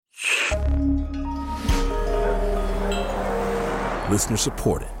Listener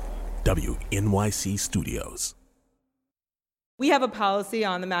supported. WNYC Studios. We have a policy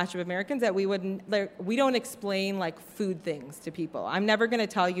on the Mashup Americans that we don't explain like food things to people. I'm never going to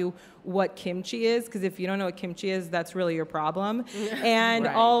tell you what kimchi is, because if you don't know what kimchi is, that's really your problem. And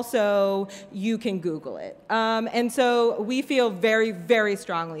Right. Also, you can Google it. And so we feel very, very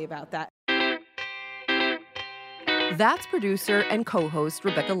strongly about that. That's producer and co-host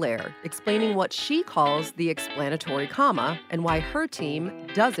Rebecca Lair explaining what she calls the explanatory comma and why her team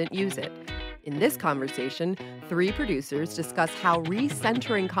doesn't use it. In this conversation, three producers discuss how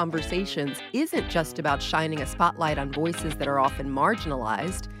recentering conversations isn't just about shining a spotlight on voices that are often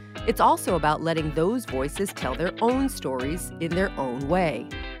marginalized. It's also about letting those voices tell their own stories in their own way.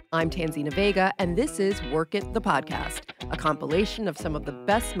 I'm Tanzina Vega, and this is Work It, the podcast, a compilation of some of the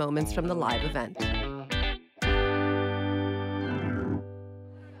best moments from the live event.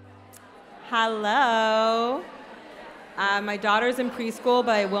 Hello. My daughter's in preschool,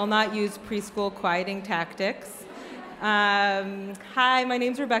 but I will not use preschool quieting tactics. Hi, my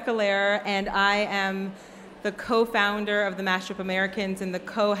name's Rebecca Lair, and I am the co-founder of the Mashup Americans and the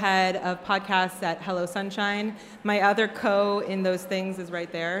co-head of podcasts at Hello Sunshine. My other co in those things is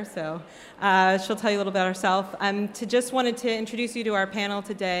right there, so she'll tell you a little about herself. Just wanted to introduce you to our panel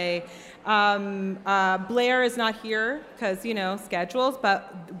today. Blair is not here because, schedules,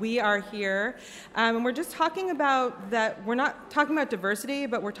 but we are here. And we're just talking about that. We're not talking about diversity,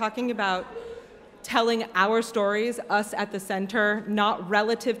 but we're talking about telling our stories, us at the center, not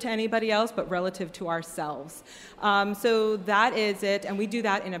relative to anybody else, but relative to ourselves. So that is it, and we do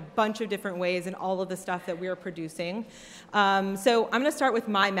that in a bunch of different ways in all of the stuff that we are producing. So I'm going to start with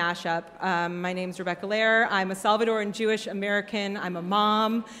my mashup. My name's Rebecca Lair. I'm a Salvadoran Jewish American. I'm a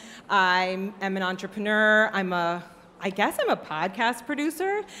mom. I am an entrepreneur. I guess I'm a podcast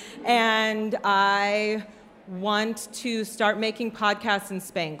producer, and I want to start making podcasts in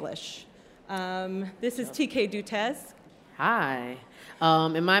Spanglish. This is TK Dutez. Hi.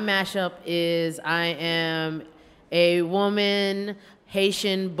 And my mashup is I am a woman,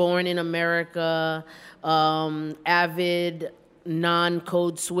 Haitian, born in America, avid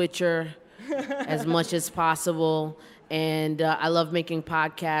non-code switcher as much as possible. And I love making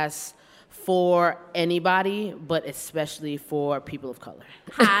podcasts for anybody, but especially for people of color.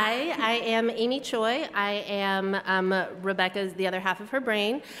 Hi, I am Amy Choi. I am Rebecca's the other half of her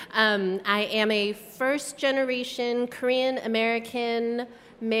brain. I am a first-generation Korean-American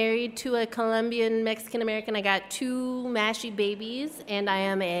married to a Colombian Mexican-American. I got 2 mashy babies, and I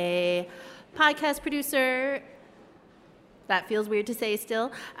am a podcast producer. That feels weird to say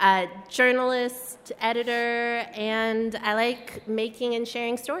still. Journalist, editor, and I like making and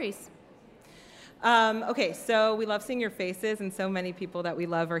sharing stories. Okay, so we love seeing your faces, and so many people that we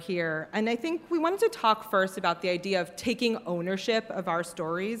love are here. And I think we wanted to talk first about the idea of taking ownership of our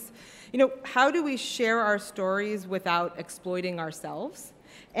stories. How do we share our stories without exploiting ourselves?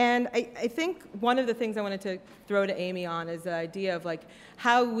 And I think one of the things I wanted to throw to Amy on is the idea of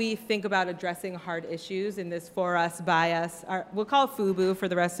how we think about addressing hard issues in this for us, by us. We'll call it FUBU for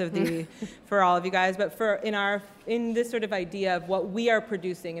the rest of for all of you guys, but in this sort of idea of what we are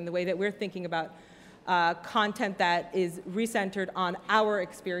producing and the way that we're thinking about content that is recentered on our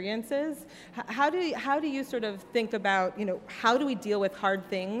experiences. How do you sort of think about, how do we deal with hard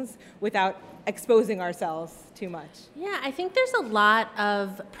things without exposing ourselves too much? Yeah, I think there's a lot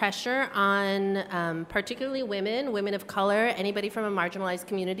of pressure on particularly women of color, anybody from a marginalized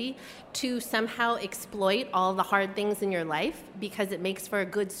community, to somehow exploit all the hard things in your life because it makes for a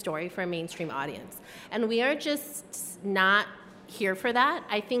good story for a mainstream audience. And we are just not here for that.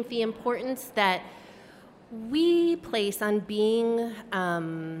 I think the importance that we place on being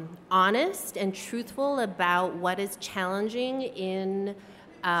honest and truthful about what is challenging in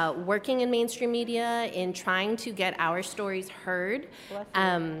working in mainstream media, in trying to get our stories heard,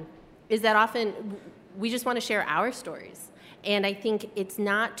 is that often we just want to share our stories. And I think it's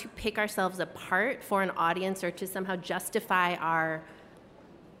not to pick ourselves apart for an audience or to somehow justify our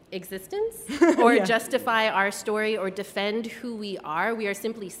existence or justify our story or defend who we are. We are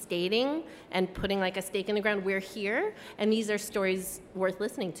simply stating and putting a stake in the ground. We're here, and these are stories worth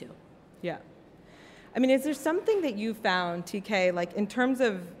listening to. Yeah. I mean, is there something that you found, TK, in terms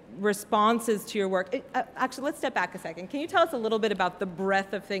of responses to your work? Actually, let's step back a second. Can you tell us a little bit about the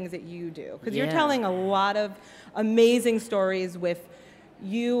breadth of things that you do? Because you're telling a lot of amazing stories with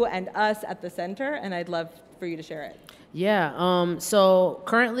you and us at the center, and I'd love for you to share it. Yeah, so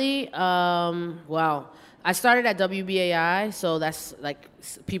currently, I started at WBAI, so that's like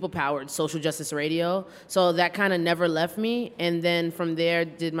people-powered social justice radio. So that kind of never left me. And then from there,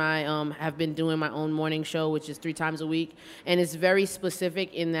 did my have been doing my own morning show, which is 3 times a week. And it's very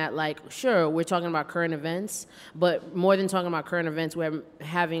specific in that, like, sure, we're talking about current events, but more than talking about current events, we're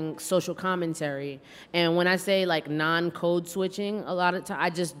having social commentary. And when I say like non-code switching, a lot of time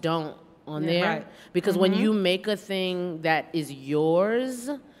I just don't on there, right. Because when you make a thing that is yours.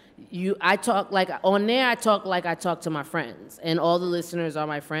 I talk like I talk to my friends, and all the listeners are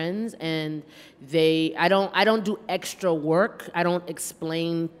my friends, and I don't do extra work. I don't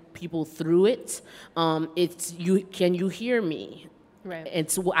explain people through it. It's you. Can you hear me?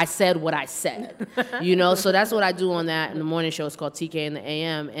 Right. I said what I said, so that's what I do on that. And the morning show is called TK in the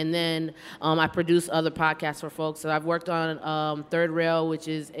AM. And then I produce other podcasts for folks. So I've worked on Third Rail, which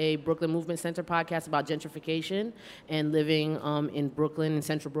is a Brooklyn Movement Center podcast about gentrification and living in Brooklyn, in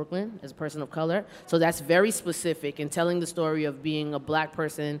central Brooklyn, as a person of color. So that's very specific in telling the story of being a black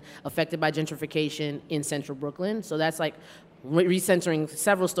person affected by gentrification in central Brooklyn. So that's like recentering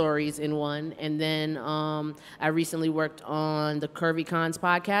several stories in one. And then I recently worked on the Curvy Cons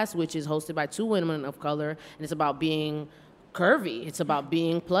podcast, which is hosted by 2 women of color, and it's about being curvy. It's about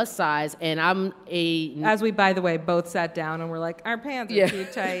being plus size, and As we, by the way, both sat down and we're like, our pants are too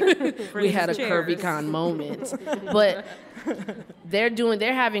tight. We had a chairs. Curvy Con moment. But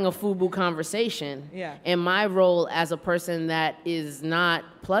they're having a FUBU conversation. Yeah. And my role as a person that is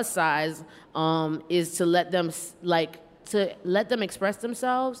not plus size is to let them express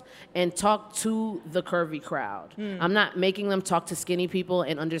themselves and talk to the curvy crowd. I'm not making them talk to skinny people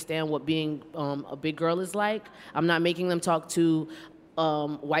and understand what being a big girl is like. I'm not making them talk to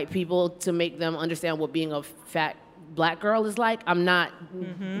white people to make them understand what being a fat black girl is like. I'm not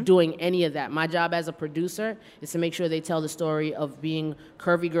doing any of that. My job as a producer is to make sure they tell the story of being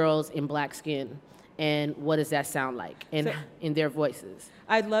curvy girls in black skin. And what does that sound like in their voices?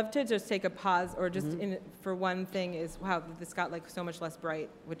 I'd love to just take a pause, or just for one thing is, wow, this got like so much less bright,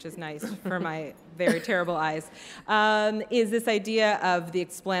 which is nice for my very terrible eyes, is this idea of the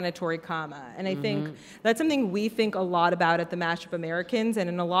explanatory comma. And I think that's something we think a lot about at the Mashup Americans, and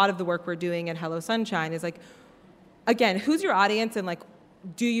in a lot of the work we're doing at Hello Sunshine is like, again, who's your audience, and like,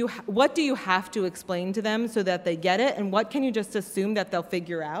 what do you have to explain to them so that they get it, and what can you just assume that they'll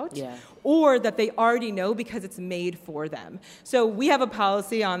figure out? Yeah. Or that they already know because it's made for them. So we have a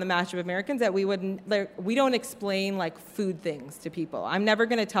policy on the Mashup Americans that we don't explain like food things to people. I'm never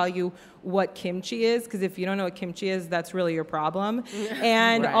going to tell you what kimchi is, because if you don't know what kimchi is, that's really your problem.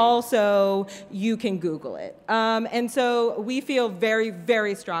 And Right. Also, you can Google it. And so we feel very,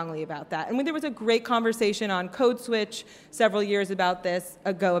 very strongly about that. And when there was a great conversation on Code Switch several years about this,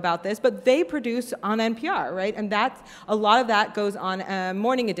 but they produce on NPR, right? And a lot of that goes on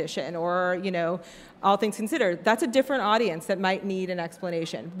Morning Edition or, All Things Considered. That's a different audience that might need an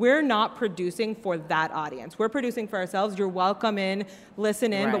explanation. We're not producing for that audience. We're producing for ourselves. You're welcome in,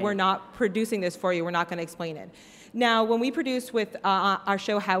 listen in, but Right. we're not producing this for you. We're not going to explain it. Now, when we produce with our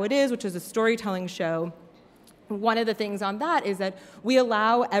show How It Is, which is a storytelling show, one of the things on that is that we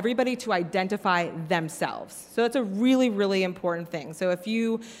allow everybody to identify themselves. So that's a really, really important thing. So if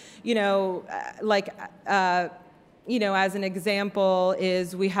as an example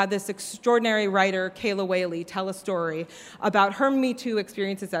is we had this extraordinary writer, Kayla Whaley, tell a story about her Me Too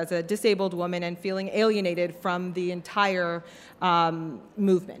experiences as a disabled woman and feeling alienated from the entire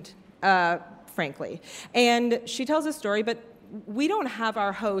movement, frankly. And she tells a story, but we don't have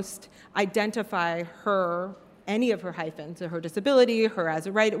our host identify any of her hyphens, or her disability, her as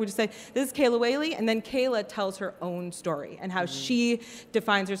a writer. We just say, this is Kayla Whaley, and then Kayla tells her own story and how she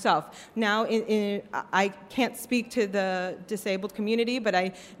defines herself. Now, I can't speak to the disabled community, but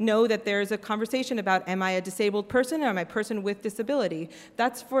I know that there's a conversation about, am I a disabled person, or am I a person with disability?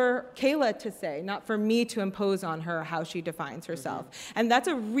 That's for Kayla to say, not for me to impose on her how she defines herself. And that's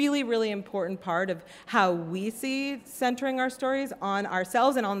a really, really important part of how we see centering our stories on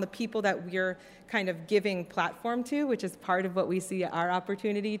ourselves and on the people that we're kind of giving platform to, which is part of what we see our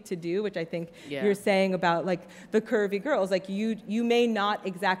opportunity to do, which I think you're saying about like the curvy girls. Like you may not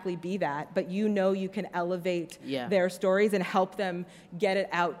exactly be that, but you can elevate their stories and help them get it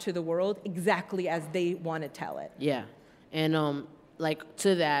out to the world exactly as they want to tell it. Yeah. And like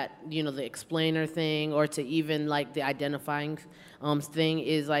to that, the explainer thing, or to even like the identifying thing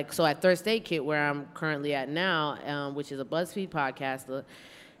is like, so at Thirst Aid Kit, where I'm currently at now, which is a BuzzFeed podcast,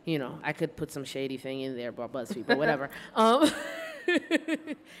 I could put some shady thing in there about BuzzFeed, but whatever.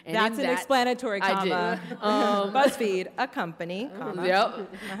 And That's an explanatory comma. I did. BuzzFeed, a company, comma.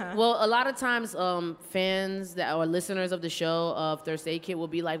 Yep. Well, a lot of times fans that or listeners of the show of Thirst Aid Kit will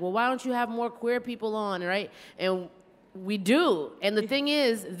be like, well, why don't you have more queer people on, right? And we do. And the thing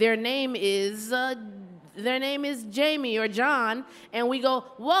is, their name is Jamie or John, and we go,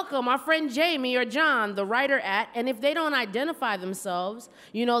 welcome, our friend Jamie or John, the writer at, and if they don't identify themselves,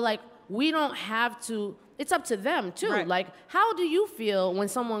 like, we don't have to, it's up to them, too. Right. Like, how do you feel when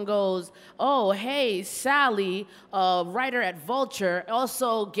someone goes, oh, hey, Sally, writer at Vulture,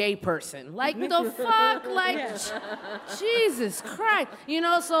 also gay person? Like, the fuck? Like, Jesus Christ.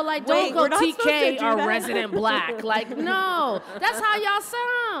 So, like, Wait, don't we're go not supposed to TK do or that? Resident Black. Like, no, that's how y'all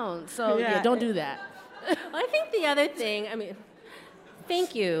sound. So, yeah, don't do that. Well, I think the other thing,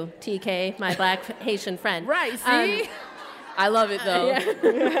 thank you, TK, my black Haitian friend. Right, see? I love it, though.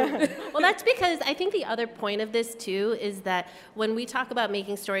 Well, that's because I think the other point of this, too, is that when we talk about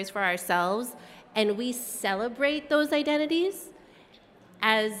making stories for ourselves and we celebrate those identities,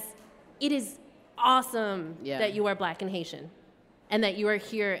 as it is awesome that you are black and Haitian and that you are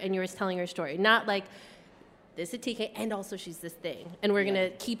here and you're telling your story. Not like, this is TK, and also she's this thing. And we're going to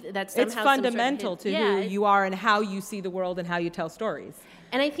keep that somehow. It's fundamental to who you are and how you see the world and how you tell stories.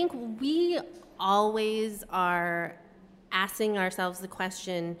 And I think we always are asking ourselves the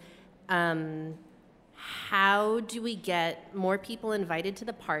question, how do we get more people invited to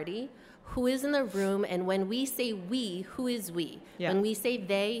the party? Who is in the room? And when we say we, who is we? Yeah. When we say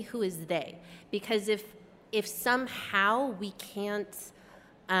they, who is they? Because if somehow we can't,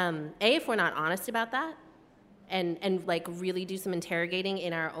 if we're not honest about that, and like really do some interrogating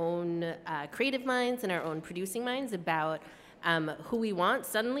in our own creative minds and our own producing minds about who we want,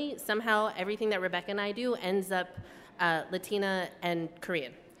 suddenly, somehow, everything that Rebecca and I do ends up Latina and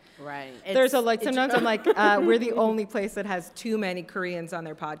Korean. Right. There's sometimes I'm like, we're the only place that has too many Koreans on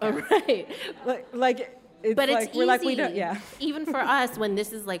their podcast. Right. It's but like, it's we're easy, like, we don't, even for us, when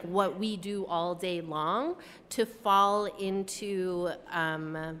this is like what we do all day long, to fall into, I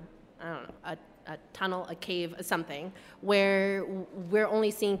don't know, a tunnel, a cave, something, where we're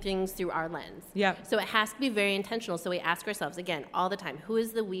only seeing things through our lens. Yeah. So it has to be very intentional. So we ask ourselves, again, all the time, who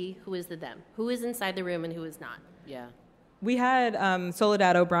is the we, who is the them? Who is inside the room and who is not? Yeah. We had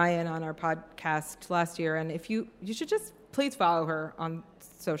Soledad O'Brien on our podcast last year, and if you should just please follow her on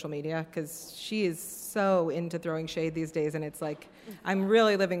social media, because she is so into throwing shade these days, and it's like, I'm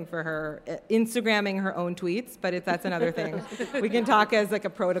really living for her, Instagramming her own tweets, but that's another thing. We can talk as like a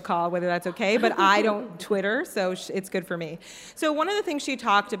protocol, whether that's okay, but I don't Twitter, so it's good for me. So one of the things she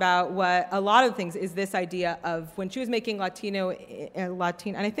talked about, a lot of the things, is this idea of when she was making Latin,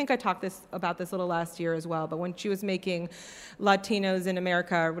 and I think I talked about this a little last year as well, but when she was making Latinos in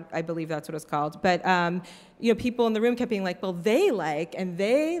America, I believe that's what it's called, but people in the room kept being like, well, they like, and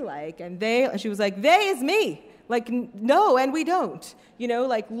she was like, they is me. Like, no, and we don't.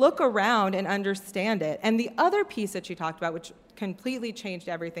 Look around and understand it. And the other piece that she talked about, which completely changed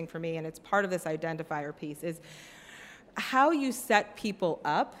everything for me, and it's part of this identifier piece, is how you set people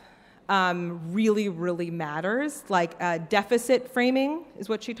up really, really matters. Like deficit framing is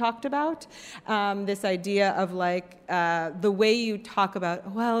what she talked about. This idea of the way you talk about,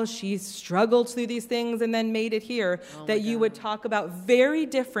 well, she's struggled through these things and then made it here, that you would talk about very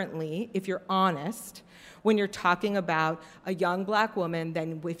differently, if you're honest, when you're talking about a young black woman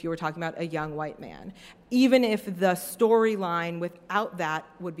than if you were talking about a young white man, even if the storyline without that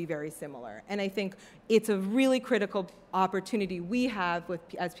would be very similar. And I think it's a really critical opportunity we have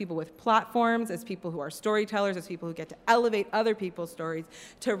as people with platforms, as people who are storytellers, as people who get to elevate other people's stories,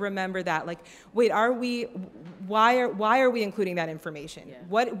 to remember that. Wait, why are we including that information? Yeah.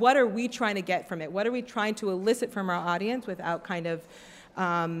 What are we trying to get from it? What are we trying to elicit from our audience without kind of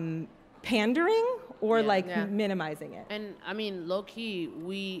pandering or minimizing it? And I mean, low key,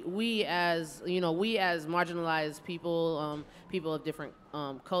 we as marginalized people, people of different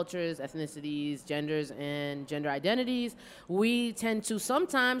cultures, ethnicities, genders, and gender identities, we tend to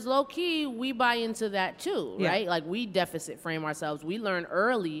sometimes, low key, we buy into that too, right? Like, we deficit frame ourselves. We learn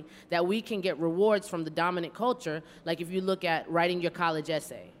early that we can get rewards from the dominant culture. Like, if you look at writing your college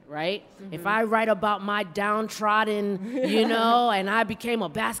essay, right? Mm-hmm. If I write about my downtrodden, and I became a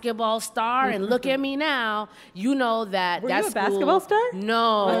basketball star, and look at me now, that Were that you a school, basketball star?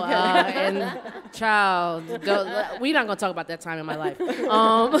 No, Okay. Child, we're not gonna talk about that time in my life.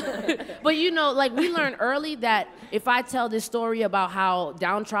 But like we learned early that if I tell this story about how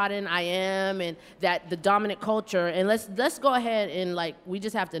downtrodden I am and that the dominant culture, and let's go ahead and like we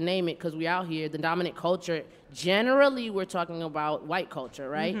just have to name it because we out here. The dominant culture. Generally, we're talking about white culture,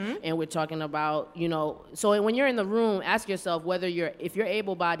 right? Mm-hmm. And we're talking about, so when you're in the room, ask yourself if you're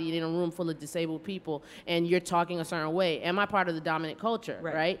able-bodied in a room full of disabled people and you're talking a certain way, am I part of the dominant culture,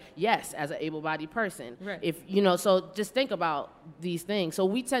 right? Yes, as an able-bodied person. Right. So just think about these things. So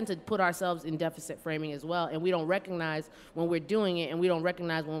we tend to put ourselves in deficit framing as well, and we don't recognize when we're doing it, and we don't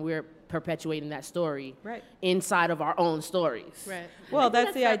recognize when we're perpetuating that story inside of our own stories. Right. Well,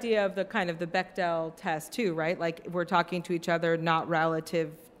 that's the idea of the kind of the Bechdel test too, right? Like we're talking to each other not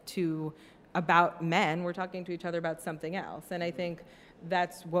relative to about men, we're talking to each other about something else. And I think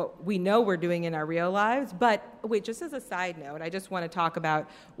that's what we know we're doing in our real lives. But wait, just as a side note, I just want to talk about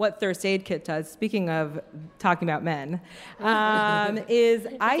what Thirst Aid Kit does. Speaking of talking about men, Guys,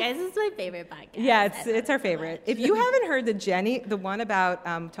 this is my favorite podcast. Yeah, it's our favorite. If you haven't heard the one about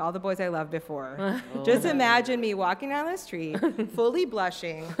To All the Boys I Loved Before, just imagine me walking down the street, fully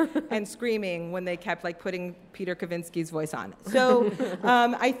blushing and screaming when they kept like putting Peter Kavinsky's voice on. So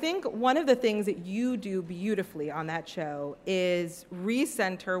I think one of the things that you do beautifully on that show is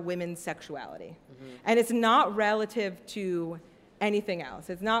recenter women's sexuality. Mm-hmm. And it's not relative to anything else.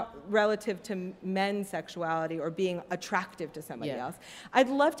 It's not relative to men's sexuality or being attractive to somebody else. I'd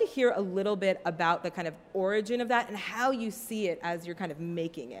love to hear a little bit about the kind of origin of that and how you see it as you're kind of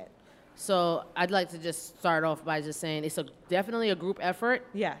making it. So I'd like to just start off by just saying it's definitely a group effort.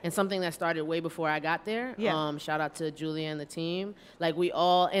 Yeah. And something that started way before I got there. Yeah. Shout out to Julia and the team. Like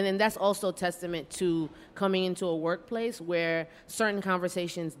and then that's also testament to coming into a workplace where certain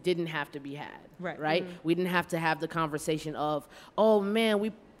conversations didn't have to be had. Right. Mm-hmm. We didn't have to have the conversation of, oh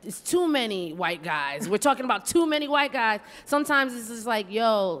man, it's too many white guys. We're talking about too many white guys. Sometimes it's just like,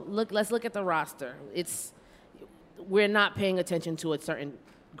 let's look at the roster. We're not paying attention to a certain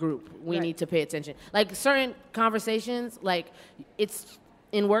group. We need to pay attention. Like certain conversations, like it's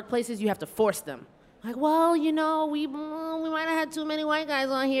in workplaces, you have to force them. Like, well, we might have had too many white guys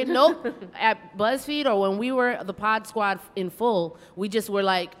on here. Nope. At BuzzFeed or when we were the Pod Squad in full, we just were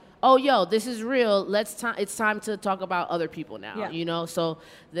like, oh, this is real. It's time to talk about other people now, So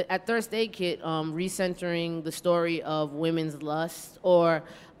at Thirst Aid Kit, recentering the story of women's lust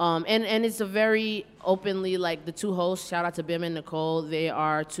and it's a very openly, like the two hosts, shout out to Bim and Nicole, they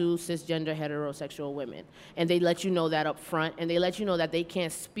are two cisgender heterosexual women. And they let you know that up front, and they let you know that they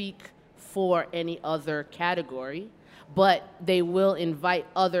can't speak for any other category, but they will invite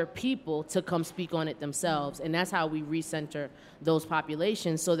other people to come speak on it themselves. And that's how we recenter those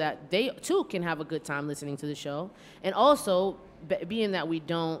populations so that they, too, can have a good time listening to the show. And also, being that we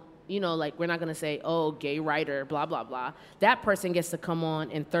don't, we're not going to say, oh, gay writer, blah, blah, blah. That person gets to come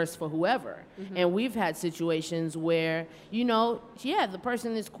on and thirst for whoever. Mm-hmm. And we've had situations where, the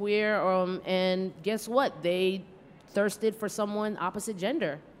person is queer, and guess what? They thirsted for someone opposite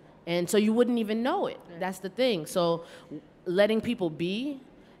gender. And so you wouldn't even know it. Right. That's the thing. So letting people be,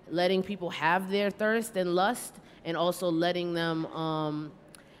 letting people have their thirst and lust, and also letting them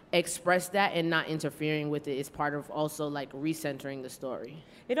express that and not interfering with it is part of also like recentering the story.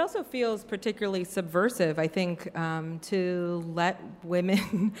 It also feels particularly subversive, I think, to let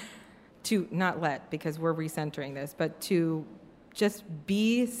women, because we're recentering this, but to just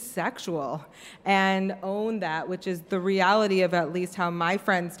be sexual and own that, which is the reality of at least how my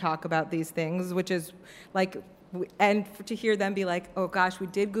friends talk about these things, which is like, and to hear them be like, oh gosh, we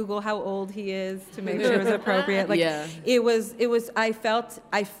did Google how old he is to make sure it was appropriate. Like, it was, I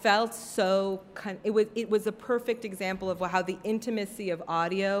felt so, it was a perfect example of how the intimacy of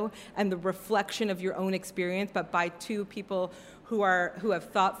audio and the reflection of your own experience, but by two people who have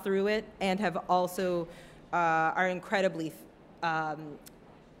thought through it and have also, are incredibly,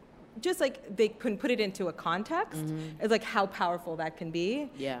 just like they can put it into a context, it's like how powerful that can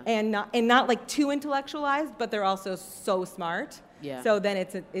be, and not like too intellectualized, but they're also so smart. Yeah. So then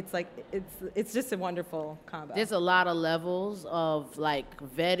it's just a wonderful combo. There's a lot of levels of like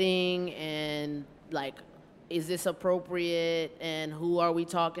vetting and like, is this appropriate, and who are we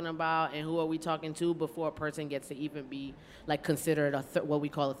talking about, and who are we talking to before a person gets to even be like considered what we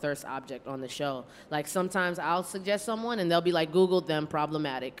call a thirst object on the show. Like sometimes I'll suggest someone and they'll be like, Googled them,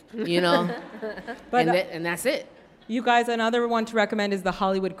 problematic, but, and that's it. You guys, another one to recommend is the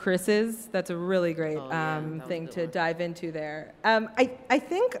Hollywood Chris's. That's a really great thing to dive into there. I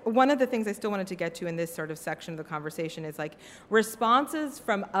think one of the things I still wanted to get to in this sort of section of the conversation is like responses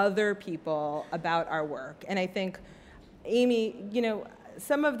from other people about our work. And I think, Amy,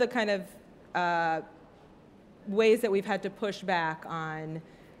 some of the kind of ways that we've had to push back on,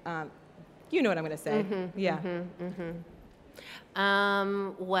 you know what I'm going to say.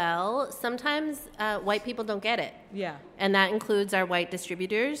 Well, sometimes white people don't get it. Yeah. And that includes our white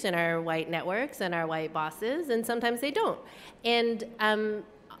distributors and our white networks and our white bosses, and sometimes they don't. And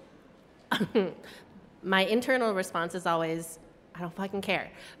my internal response is always, I don't fucking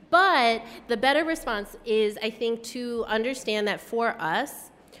care. But the better response is, I think, to understand that for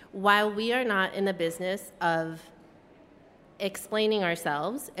us, while we are not in the business of explaining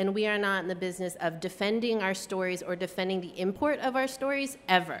ourselves, and we are not in the business of defending our stories or defending the import of our stories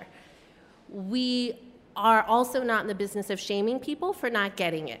ever, we are also not in the business of shaming people for not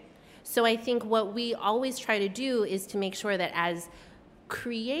getting it. So I think what we always try to do is to make sure that as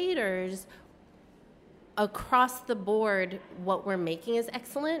creators, across the board, what we're making is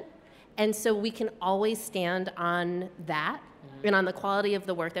excellent, and so we can always stand on that and on the quality of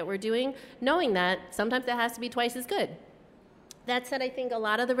the work that we're doing, knowing that sometimes it has to be twice as good. That said, I think a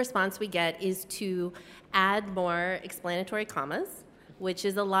lot of the response we get is to add more explanatory commas, which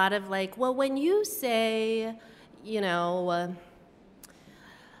is a lot of like, well, when you say,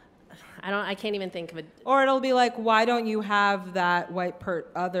 I can't even think of it. Or it'll be like, why don't you have that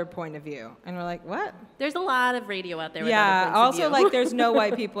other point of view? And we're like, what? There's a lot of radio out there with yeah, other points also of view. like there's no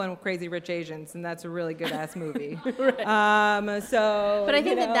white people in Crazy Rich Asians, and that's a really good-ass movie. Right. But I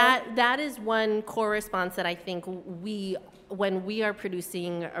think that is one core response that I think when we are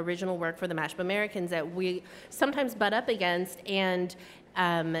producing original work for the Mashup Americans, that we sometimes butt up against, and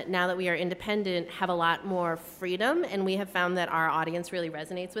now that we are independent, have a lot more freedom, and we have found that our audience really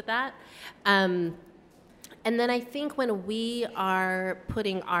resonates with that. And then I think when we are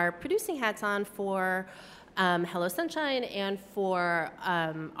putting our producing hats on for Hello Sunshine and for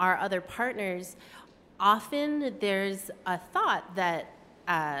our other partners, often there's a thought that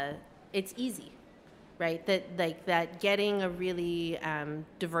it's easy. Right, that getting a really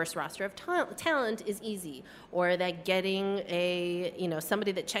diverse roster of talent is easy, or that getting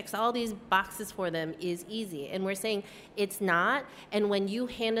somebody that checks all these boxes for them is easy. And we're saying it's not. And when you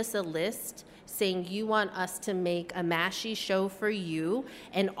hand us a list saying you want us to make a mashy show for you,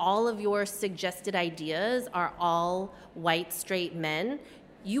 and all of your suggested ideas are all white straight men,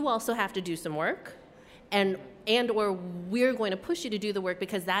 you also have to do some work. And or we're going to push you to do the work,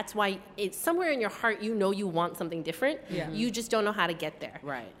 because that's why it's somewhere in your heart you want something different. Yeah. You just don't know how to get there.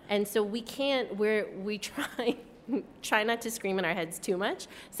 Right. And so we try not to scream in our heads too much.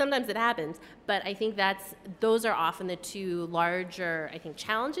 Sometimes it happens, but I think those are often the two larger, I think,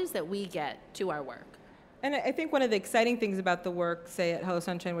 challenges that we get to our work. And I think one of the exciting things about the work, say at Hello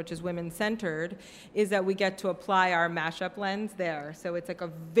Sunshine, which is women-centered, is that we get to apply our mashup lens there. So it's like a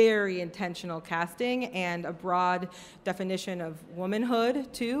very intentional casting and a broad definition of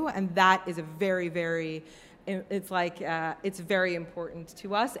womanhood, too. And that is a very, very, it's very important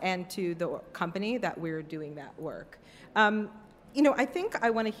to us and to the company that we're doing that work. I think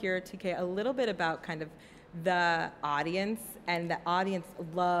I want to hear, TK, a little bit about kind of the audience and the audience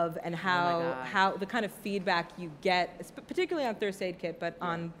love and how the kind of feedback you get, particularly on Thursday Aid Kit, but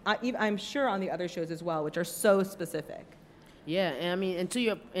I'm sure on the other shows as well, which are so specific. Yeah, and I mean,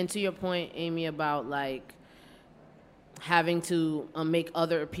 and to your point, Amy, about like having to make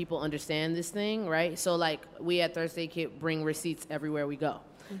other people understand this thing, right? So like we at Thursday Kit bring receipts everywhere we go.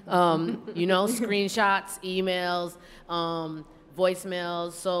 Screenshots, emails,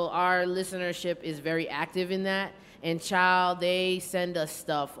 voicemails. So our listenership is very active in that. And they send us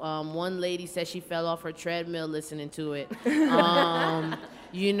stuff. One lady said she fell off her treadmill listening to it. Then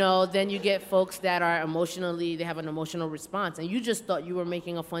you get folks that are they have an emotional response. And you just thought you were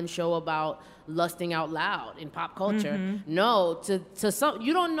making a fun show about lusting out loud in pop culture. Mm-hmm. No, to some,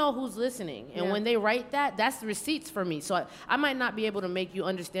 you don't know who's listening. And when they write that, that's the receipts for me. So I might not be able to make you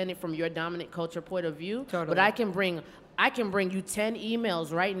understand it from your dominant culture point of view, but I can bring you 10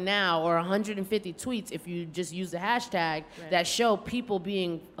 emails right now or 150 tweets if you just use the hashtag that show people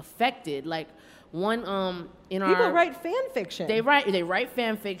being affected. Like one people write fan fiction. They write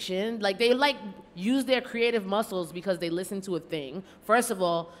fan fiction. Like they use their creative muscles because they listen to a thing. First of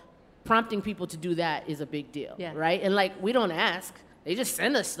all, prompting people to do that is a big deal, right? And like we don't ask. They just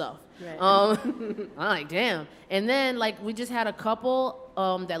send us stuff. Right. I'm like, damn. And then like we just had a couple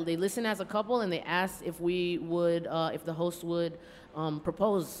that they listen as a couple, and they asked if we would, if the host would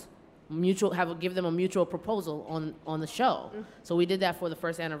propose give them a mutual proposal on the show. Mm-hmm. So we did that for the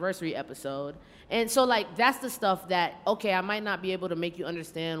first anniversary episode. And so like that's the stuff that, okay, I might not be able to make you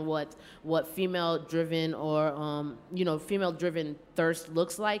understand what female-driven or female-driven thirst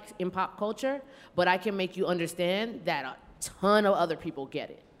looks like in pop culture, but I can make you understand that a ton of other people get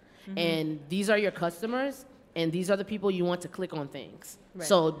it. And these are your customers, and these are the people you want to click on things. Right.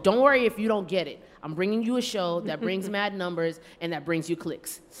 So don't worry if you don't get it. I'm bringing you a show that brings mad numbers and that brings you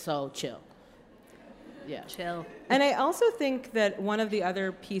clicks. So chill. Yeah. Chill. And I also think that one of the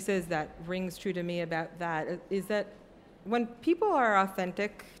other pieces that rings true to me about that is that when people are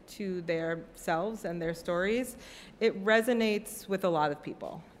authentic to themselves and their stories, it resonates with a lot of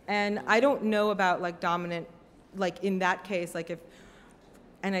people. And I don't know about like dominant, like in that case, like if,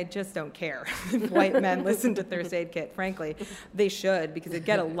 and I just don't care if white men listen to Thirst Aid Kit, frankly. They should, because they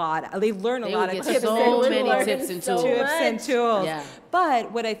get a lot. They learn a lot of tips so many tips and tools. Yeah.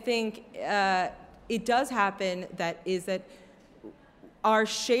 But what I think it does happen is that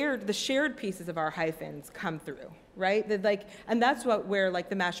the shared pieces of our hyphens come through, right? And that's where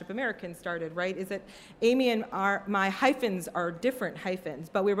the Mashup Americans started, right? Is that Amy and my hyphens are different hyphens,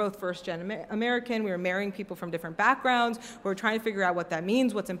 but we were both first-gen American. We were marrying people from different backgrounds. We were trying to figure out what that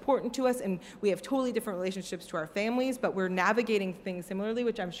means, what's important to us, and we have totally different relationships to our families, but we're navigating things similarly,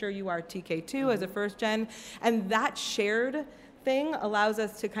 which I'm sure you are, TK, too, as a first-gen. And that shared thing allows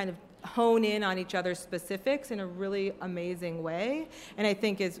us to kind of hone in on each other's specifics in a really amazing way, and I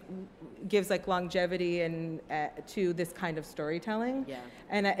think gives like longevity and to this kind of storytelling. Yeah.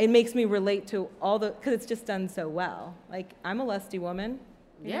 And it makes me relate to because it's just done so well. Like, I'm a lusty woman.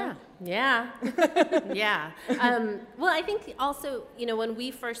 Yeah. Yeah. Yeah. Well, I think also, when we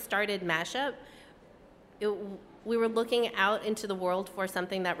first started Mashup, we were looking out into the world for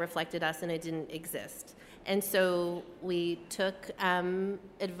something that reflected us, and it didn't exist. And so we took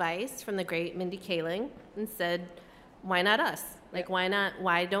advice from the great Mindy Kaling and said, why not us? Like,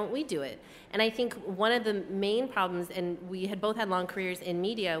 why don't we do it? And I think one of the main problems, and we had both had long careers in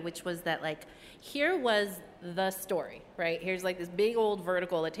media, which was that, like, here was the story, right? Here's like this big old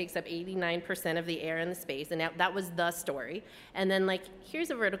vertical that takes up 89% of the air and the space, and that was the story. And then, like,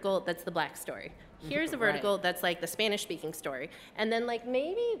 here's a vertical that's the Black story. Here's a vertical that's like the Spanish-speaking story. And then, like,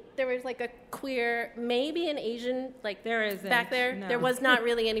 maybe there was like a queer, maybe an Asian, like, there isn't. Back there. No. There was not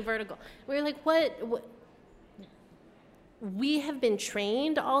really any vertical. We were like, what? We have been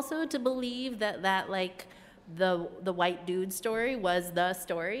trained also to believe that like, the white dude story was the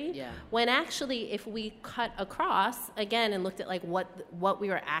story. Yeah. When actually, if we cut across, again, and looked at, like, what we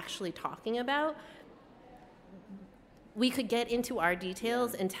were actually talking about, we could get into our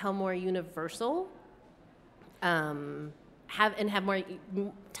details and tell more universal, tell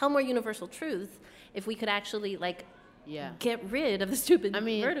more universal truth if we could actually, like, get rid of the stupid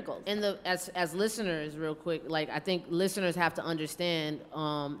verticals. And as listeners, real quick, like, I think listeners have to understand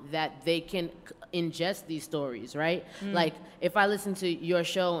that they can ingest these stories, right? Like, if I listen to your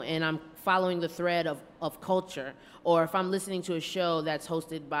show and I'm following the thread of culture, or if I'm listening to a show that's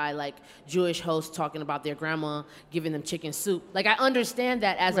hosted by, like, Jewish hosts talking about their grandma giving them chicken soup, like, I understand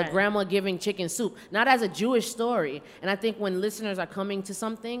that as a grandma giving chicken soup, not as a Jewish story. And I think when listeners are coming to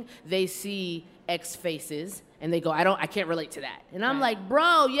something, they see X faces and they go, I can't relate to that. And I'm like,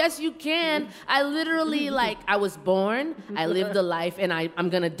 bro, yes you can. I literally, like, I was born, I lived a life, and I'm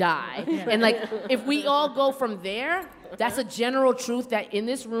gonna die. And, like, if we all go from there, that's a general truth that in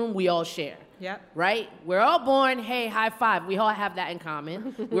this room we all share. Yep. Right? We're all born, hey, high five. We all have that in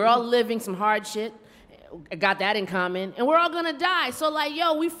common. We're all living some hard shit. Got that in common. And we're all gonna die. So, like,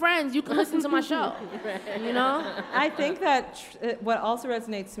 yo, we friends. You can listen to my show. You know? I think that what also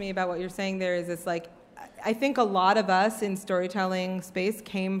resonates to me about what you're saying there is this, like, I think a lot of us in storytelling space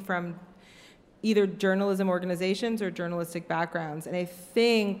came from either journalism organizations or journalistic backgrounds. And I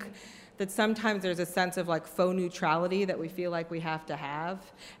think that sometimes there's a sense of, like, faux neutrality that we feel like we have to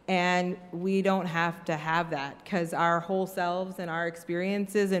have, and we don't have to have that, because our whole selves and our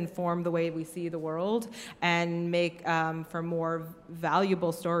experiences inform the way we see the world and make for more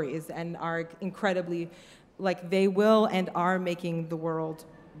valuable stories, and are incredibly, like, they will and are making the world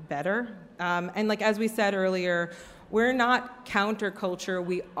better. And, like, as we said earlier, we're not counterculture,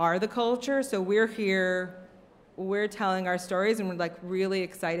 we are the culture, so we're here. We're telling our stories, and we're, like, really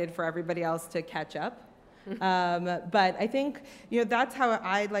excited for everybody else to catch up. But I think, that's how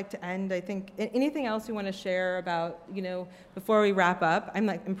I'd like to end. I think anything else you want to share about, before we wrap up? I'm,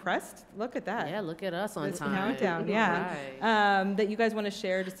 like, impressed. Look at that. Yeah, look at us on time. Countdown, yeah. Right. That you guys want to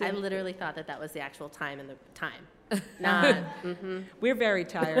share. I literally thought that was the actual time and the time. Not. We're very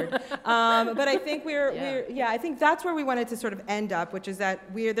tired, but I think I think that's where we wanted to sort of end up, which is that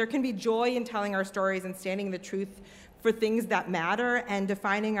there can be joy in telling our stories and standing the truth for things that matter, and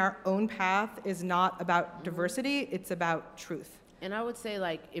defining our own path is not about diversity; it's about truth. And I would say,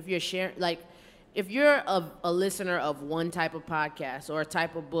 like, if you're sharing, like, if you're a listener of one type of podcast or a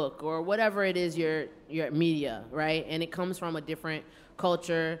type of book or whatever it is your media, right, and it comes from a different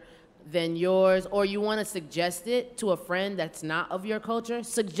culture than yours, or you want to suggest it to a friend that's not of your culture,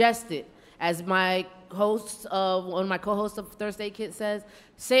 suggest it. As one of my co-hosts of Thursday Kid says,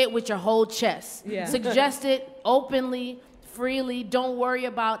 say it with your whole chest. Yeah. Suggest it openly, freely. Don't worry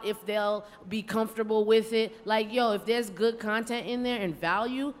about if they'll be comfortable with it. Like, if there's good content in there and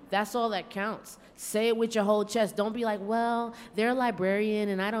value, that's all that counts. Say it with your whole chest. Don't be like, well, they're a librarian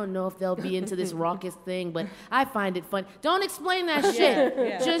and I don't know if they'll be into this raucous thing, but I find it fun. Don't explain that shit.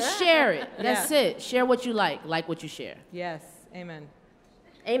 Yeah. Just share it. That's it. Share what you like what you share. Yes, amen.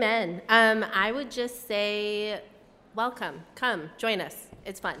 Amen. I would just say, welcome. Come, join us.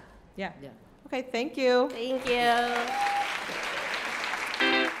 It's fun. Yeah. Okay, thank you. Thank you.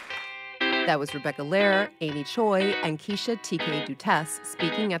 That was Rebecca Lehrer, Amy Choi, and Keisha T.K. Dutesse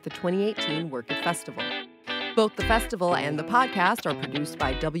speaking at the 2018 Work It Festival. Both the festival and the podcast are produced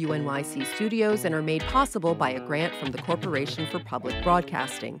by WNYC Studios and are made possible by a grant from the Corporation for Public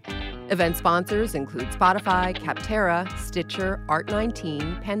Broadcasting. Event sponsors include Spotify, Capterra, Stitcher,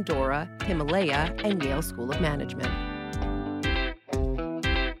 Art19, Pandora, Himalaya, and Yale School of Management.